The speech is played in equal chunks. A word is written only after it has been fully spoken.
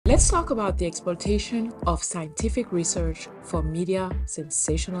Let's talk about the exploitation of scientific research for media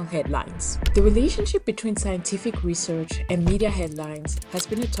sensational headlines. The relationship between scientific research and media headlines has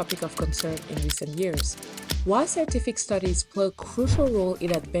been a topic of concern in recent years. While scientific studies play a crucial role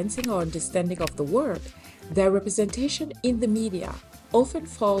in advancing our understanding of the world, their representation in the media often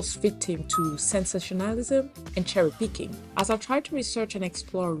falls victim to sensationalism and cherry picking. As I try to research and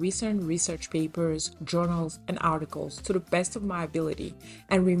explore recent research papers, journals, and articles to the best of my ability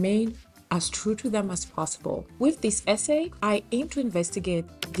and remain as true to them as possible. With this essay, I aim to investigate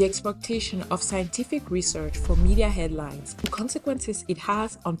the exploitation of scientific research for media headlines, the consequences it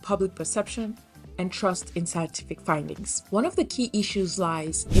has on public perception, and trust in scientific findings. One of the key issues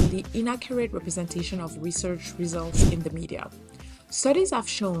lies in the inaccurate representation of research results in the media. Studies have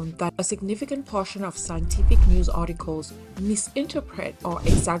shown that a significant portion of scientific news articles misinterpret or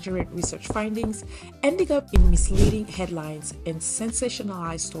exaggerate research findings, ending up in misleading headlines and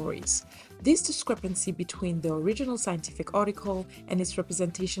sensationalized stories. This discrepancy between the original scientific article and its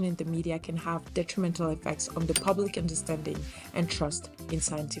representation in the media can have detrimental effects on the public understanding and trust in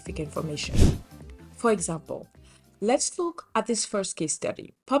scientific information. For example, let's look at this first case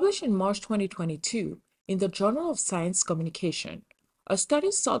study. Published in March 2022 in the Journal of Science Communication, a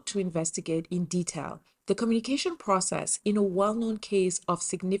study sought to investigate in detail the communication process in a well-known case of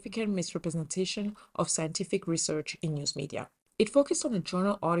significant misrepresentation of scientific research in news media. It focused on a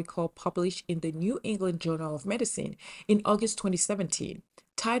journal article published in the New England Journal of Medicine in August 2017,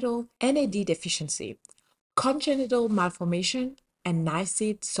 titled NAD Deficiency, Congenital Malformation and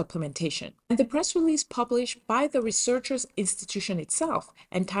niacin Supplementation, and the press release published by the researchers' institution itself,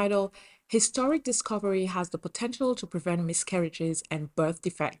 entitled Historic Discovery Has the Potential to Prevent Miscarriages and Birth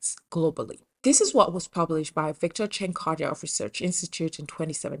Defects Globally. This is what was published by Victor Chen Cardiac Research Institute in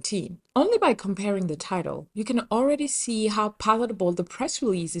 2017. Only by comparing the title, you can already see how palatable the press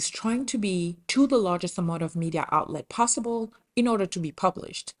release is trying to be to the largest amount of media outlet possible in order to be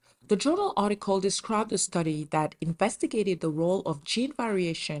published. The journal article described a study that investigated the role of gene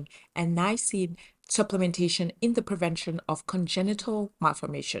variation and niacin supplementation in the prevention of congenital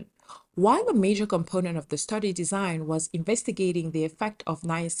malformation. While a major component of the study design was investigating the effect of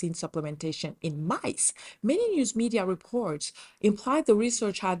niacin supplementation in mice, many news media reports implied the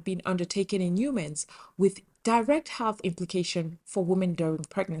research had been undertaken in humans with direct health implication for women during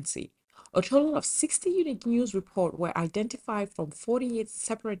pregnancy. A total of 60 unique news reports were identified from 48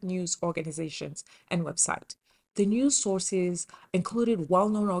 separate news organizations and websites. The news sources included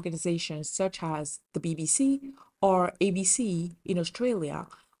well-known organizations such as the BBC or ABC in Australia,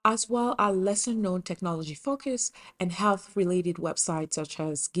 as well as lesser-known technology-focused and health-related websites such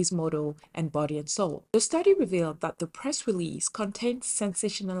as Gizmodo and Body and Soul. The study revealed that the press release contained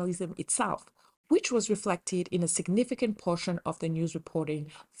sensationalism itself, which was reflected in a significant portion of the news reporting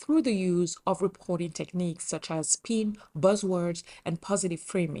through the use of reporting techniques such as spin, buzzwords, and positive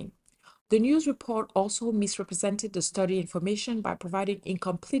framing. The news report also misrepresented the study information by providing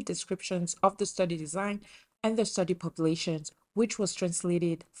incomplete descriptions of the study design and the study populations, which was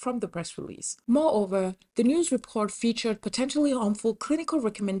translated from the press release. Moreover, the news report featured potentially harmful clinical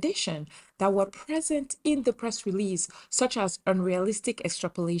recommendations that were present in the press release, such as unrealistic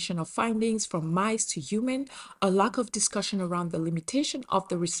extrapolation of findings from mice to human, a lack of discussion around the limitation of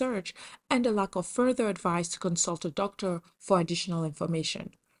the research, and a lack of further advice to consult a doctor for additional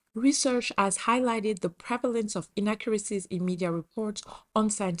information. Research has highlighted the prevalence of inaccuracies in media reports on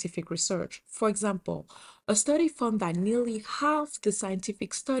scientific research. For example, a study found that nearly half the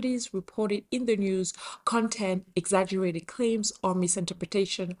scientific studies reported in the news contain exaggerated claims or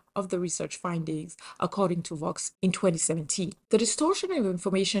misinterpretation of the research findings, according to Vox in 2017. The distortion of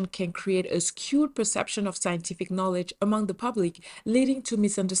information can create a skewed perception of scientific knowledge among the public, leading to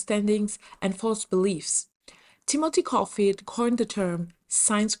misunderstandings and false beliefs. Timothy Caulfield coined the term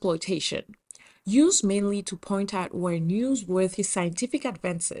science-exploitation, used mainly to point out where newsworthy scientific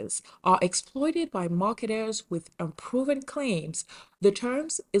advances are exploited by marketers with unproven claims. The term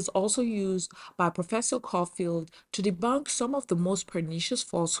is also used by Professor Caulfield to debunk some of the most pernicious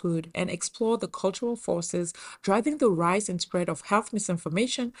falsehood and explore the cultural forces driving the rise and spread of health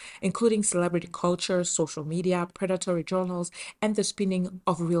misinformation, including celebrity culture, social media, predatory journals, and the spinning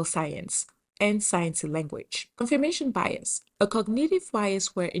of real science and science language. Confirmation bias, a cognitive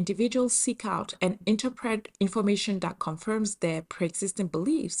bias where individuals seek out and interpret information that confirms their pre-existing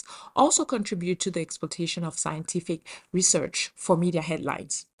beliefs, also contribute to the exploitation of scientific research for media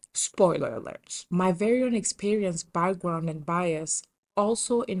headlines. Spoiler alerts. My very own experience, background, and bias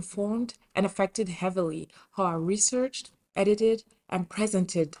also informed and affected heavily how I researched, edited, and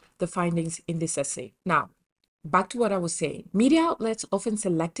presented the findings in this essay. Now, Back to what I was saying. Media outlets often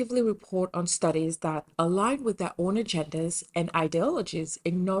selectively report on studies that align with their own agendas and ideologies,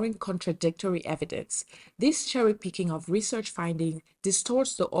 ignoring contradictory evidence. This cherry picking of research findings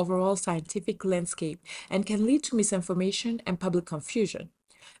distorts the overall scientific landscape and can lead to misinformation and public confusion.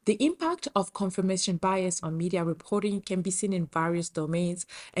 The impact of confirmation bias on media reporting can be seen in various domains,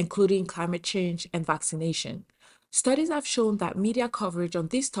 including climate change and vaccination. Studies have shown that media coverage on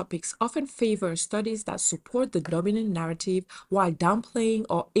these topics often favors studies that support the dominant narrative while downplaying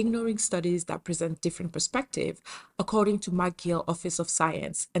or ignoring studies that present different perspectives, according to McGill Office of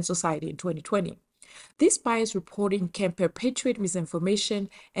Science and Society in 2020. This biased reporting can perpetuate misinformation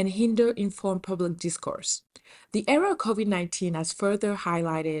and hinder informed public discourse. The era of COVID-19 has further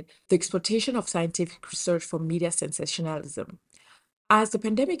highlighted the exploitation of scientific research for media sensationalism. As the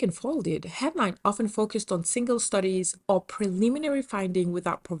pandemic unfolded, headlines often focused on single studies or preliminary findings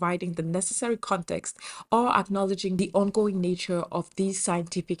without providing the necessary context or acknowledging the ongoing nature of these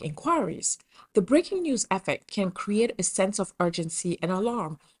scientific inquiries. The breaking news effect can create a sense of urgency and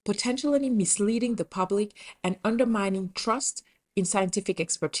alarm, potentially misleading the public and undermining trust in scientific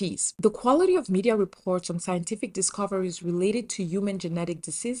expertise. The quality of media reports on scientific discoveries related to human genetic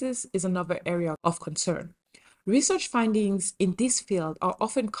diseases is another area of concern. Research findings in this field are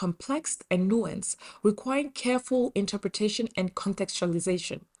often complex and nuanced, requiring careful interpretation and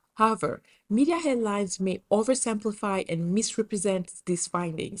contextualization. However, media headlines may oversimplify and misrepresent these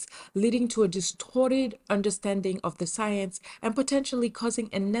findings, leading to a distorted understanding of the science and potentially causing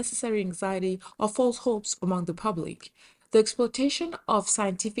unnecessary anxiety or false hopes among the public. The exploitation of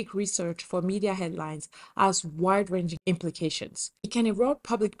scientific research for media headlines has wide-ranging implications. It can erode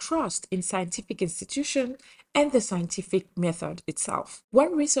public trust in scientific institutions and the scientific method itself.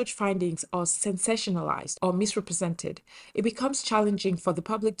 When research findings are sensationalized or misrepresented, it becomes challenging for the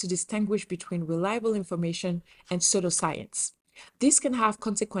public to distinguish between reliable information and pseudoscience. This can have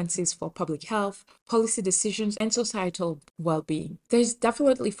consequences for public health, policy decisions, and societal well-being. There's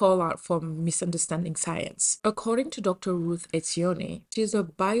definitely fallout from misunderstanding science. According to Dr. Ruth Etzioni, she's a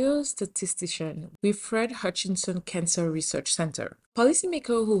biostatistician with Fred Hutchinson Cancer Research Center.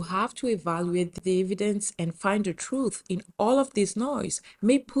 Policymakers who have to evaluate the evidence and find the truth in all of this noise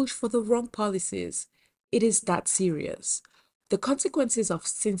may push for the wrong policies. It is that serious. The consequences of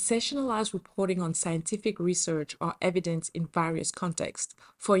sensationalized reporting on scientific research are evident in various contexts.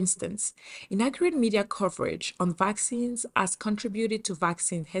 For instance, inaccurate media coverage on vaccines has contributed to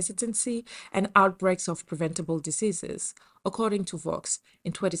vaccine hesitancy and outbreaks of preventable diseases, according to Vox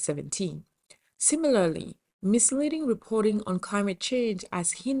in 2017. Similarly, misleading reporting on climate change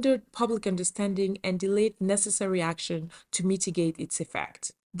has hindered public understanding and delayed necessary action to mitigate its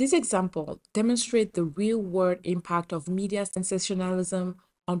effect. This example demonstrates the real-world impact of media sensationalism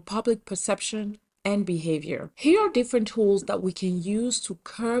on public perception and behavior. Here are different tools that we can use to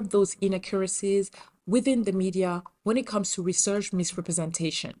curb those inaccuracies within the media when it comes to research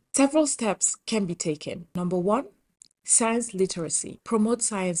misrepresentation. Several steps can be taken. Number one, science literacy. Promote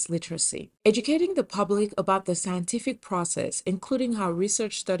science literacy. Educating the public about the scientific process, including how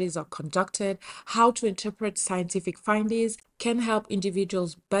research studies are conducted, how to interpret scientific findings, can help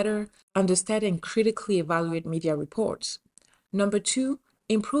individuals better understand and critically evaluate media reports. Number two,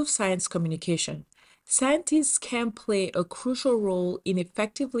 improve science communication. Scientists can play a crucial role in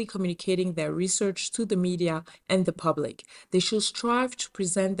effectively communicating their research to the media and the public. They should strive to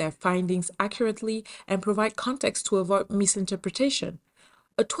present their findings accurately and provide context to avoid misinterpretation.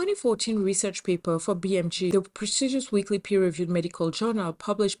 A 2014 research paper for BMJ, the prestigious weekly peer-reviewed medical journal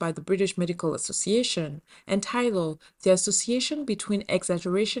published by the British Medical Association, entitled "The Association Between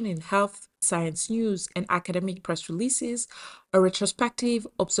Exaggeration in Health Science News and Academic Press Releases, a Retrospective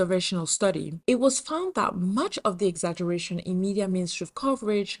Observational Study." It was found that much of the exaggeration in media mainstream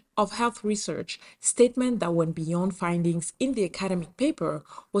coverage of health research, statements that went beyond findings in the academic paper,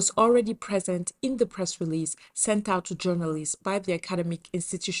 was already present in the press release sent out to journalists by the academic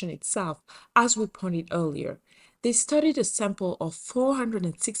institution itself, as we pointed earlier. They studied a sample of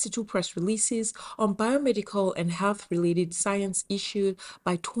 462 press releases on biomedical and health-related science issued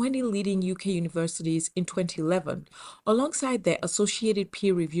by 20 leading UK universities in 2011, alongside their associated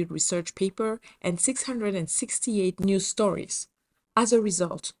peer-reviewed research paper and 668 news stories. As a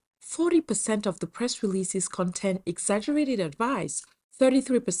result, 40% of the press releases contain exaggerated advice,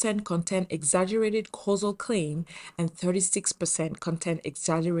 33% contain exaggerated causal claim, and 36% contain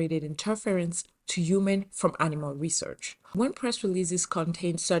exaggerated interference to human from animal research. When press releases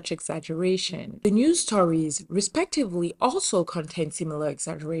contain such exaggeration, the news stories respectively also contain similar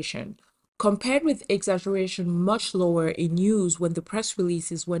exaggeration. compared with exaggeration much lower in news when the press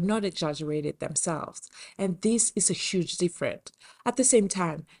releases were not exaggerated themselves. And this is a huge difference. At the same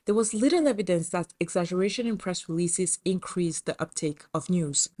time, there was little evidence that exaggeration in press releases increased the uptake of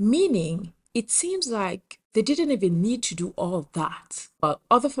news, meaning it seems like they didn't even need to do all of that. But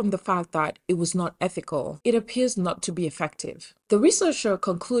other from the fact that it was not ethical, it appears not to be effective. The researcher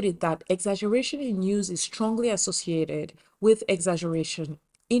concluded that exaggeration in news is strongly associated with exaggeration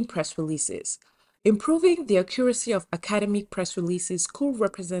in press releases. Improving the accuracy of academic press releases could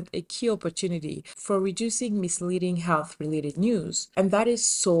represent a key opportunity for reducing misleading health-related news, and that is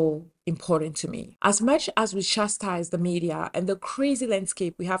so important to me. As much as we chastise the media and the crazy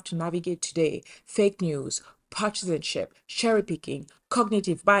landscape we have to navigate today, fake news, partisanship, cherry picking,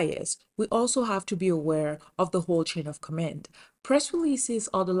 cognitive bias, we also have to be aware of the whole chain of command. Press releases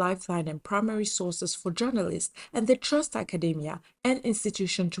are the lifeline and primary sources for journalists, and they trust academia and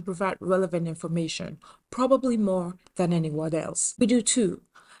institutions to provide relevant information, probably more than anyone else. We do too.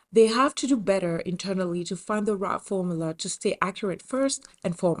 They have to do better internally to find the right formula to stay accurate first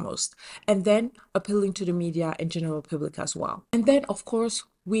and foremost, and then appealing to the media and general public as well. And then, of course,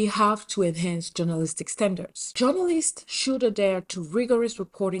 we have to enhance journalistic standards. Journalists should adhere to rigorous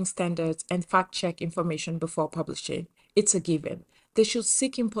reporting standards and fact-check information before publishing. It's a given. They should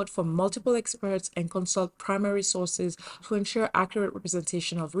seek input from multiple experts and consult primary sources to ensure accurate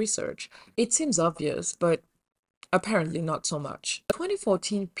representation of research. It seems obvious, but apparently not so much. A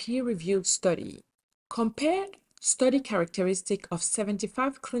 2014 peer-reviewed study compared study characteristic of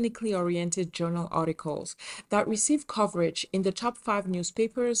 75 clinically oriented journal articles that received coverage in the top 5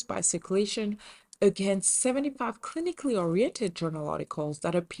 newspapers by circulation against 75 clinically oriented journal articles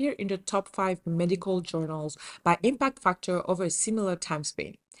that appear in the top 5 medical journals by impact factor over a similar time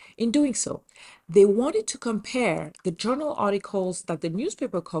span. In doing so, they wanted to compare the journal articles that the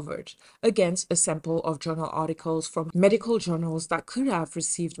newspaper covered against a sample of journal articles from medical journals that could have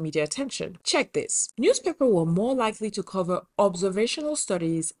received media attention. Check this. Newspapers were more likely to cover observational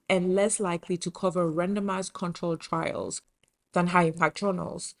studies and less likely to cover randomized controlled trials than high-impact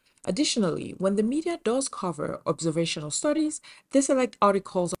journals. Additionally, when the media does cover observational studies, they select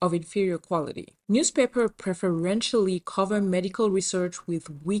articles of inferior quality. Newspapers preferentially cover medical research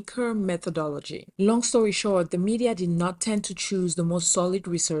with weaker methodology. Long story short, the media did not tend to choose the most solid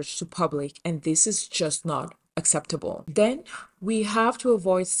research to publish, and this is just not acceptable. Then we have to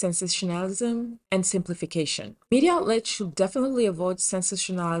avoid sensationalism and simplification. Media outlets should definitely avoid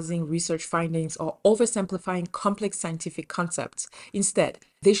sensationalizing research findings or oversimplifying complex scientific concepts. Instead,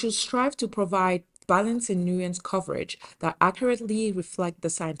 they should strive to provide balanced and nuanced coverage that accurately reflect the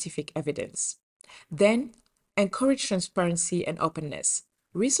scientific evidence. Then, encourage transparency and openness.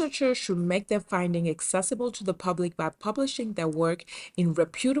 Researchers should make their findings accessible to the public by publishing their work in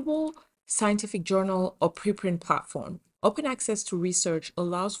reputable scientific journal or preprint platform. Open access to research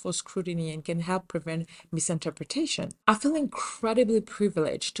allows for scrutiny and can help prevent misinterpretation. I feel incredibly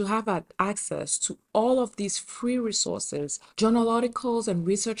privileged to have had access to all of these free resources, journal articles, and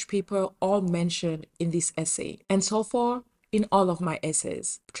research papers all mentioned in this essay, and so far in all of my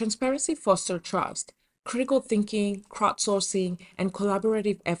essays. Transparency fosters trust, critical thinking, crowdsourcing, and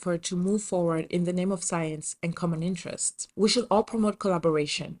collaborative effort to move forward in the name of science and common interests. We should all promote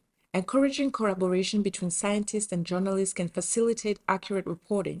collaboration. Encouraging collaboration between scientists and journalists can facilitate accurate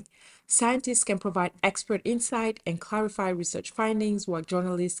reporting. Scientists can provide expert insight and clarify research findings, while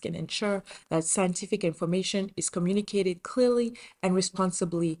journalists can ensure that scientific information is communicated clearly and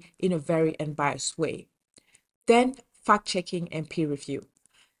responsibly in a very unbiased way. Then, fact-checking and peer review.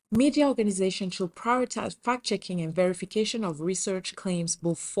 Media organizations should prioritize fact-checking and verification of research claims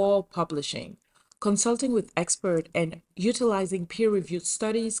before publishing. Consulting with experts and utilizing peer-reviewed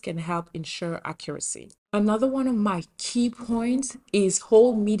studies can help ensure accuracy. Another one of my key points is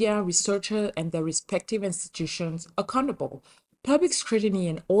hold media researchers and their respective institutions accountable. Public scrutiny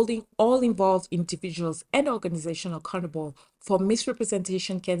and holding all involved individuals and organizations accountable for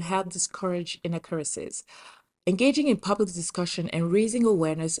misrepresentation can help discourage inaccuracies. Engaging in public discussion and raising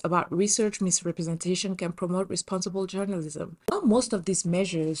awareness about research misrepresentation can promote responsible journalism. While most of these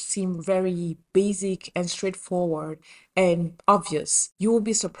measures seem very basic and straightforward and obvious, you will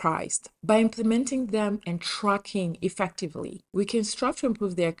be surprised. By implementing them and tracking effectively, we can strive to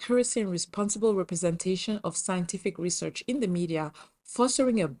improve the accuracy and responsible representation of scientific research in the media,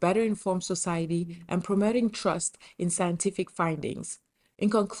 fostering a better informed society and promoting trust in scientific findings. In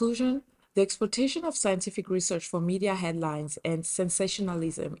conclusion, the exploitation of scientific research for media headlines and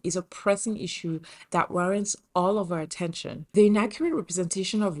sensationalism is a pressing issue that warrants all of our attention. The inaccurate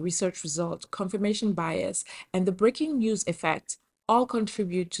representation of research results, confirmation bias, and the breaking news effect all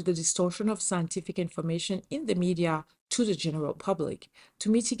contribute to the distortion of scientific information in the media to the general public.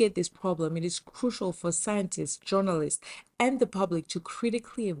 To mitigate this problem, it is crucial for scientists, journalists, and the public to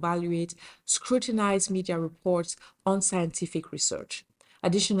critically evaluate, scrutinize media reports on scientific research.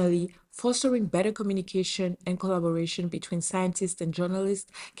 Additionally, fostering better communication and collaboration between scientists and journalists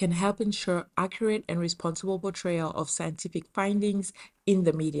can help ensure accurate and responsible portrayal of scientific findings in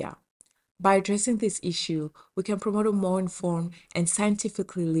the media. By addressing this issue, we can promote a more informed and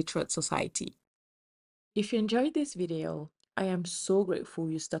scientifically literate society. If you enjoyed this video, I am so grateful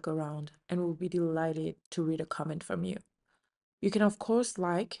you stuck around and will be delighted to read a comment from you. You can, of course,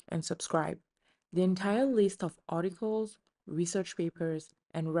 like and subscribe. The entire list of articles, research papers,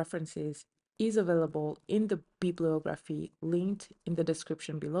 and references is available in the bibliography linked in the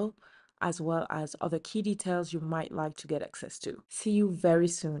description below, as well as other key details you might like to get access to. See you very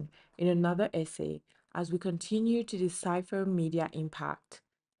soon in another essay as we continue to decipher media impact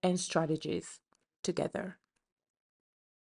and strategies together.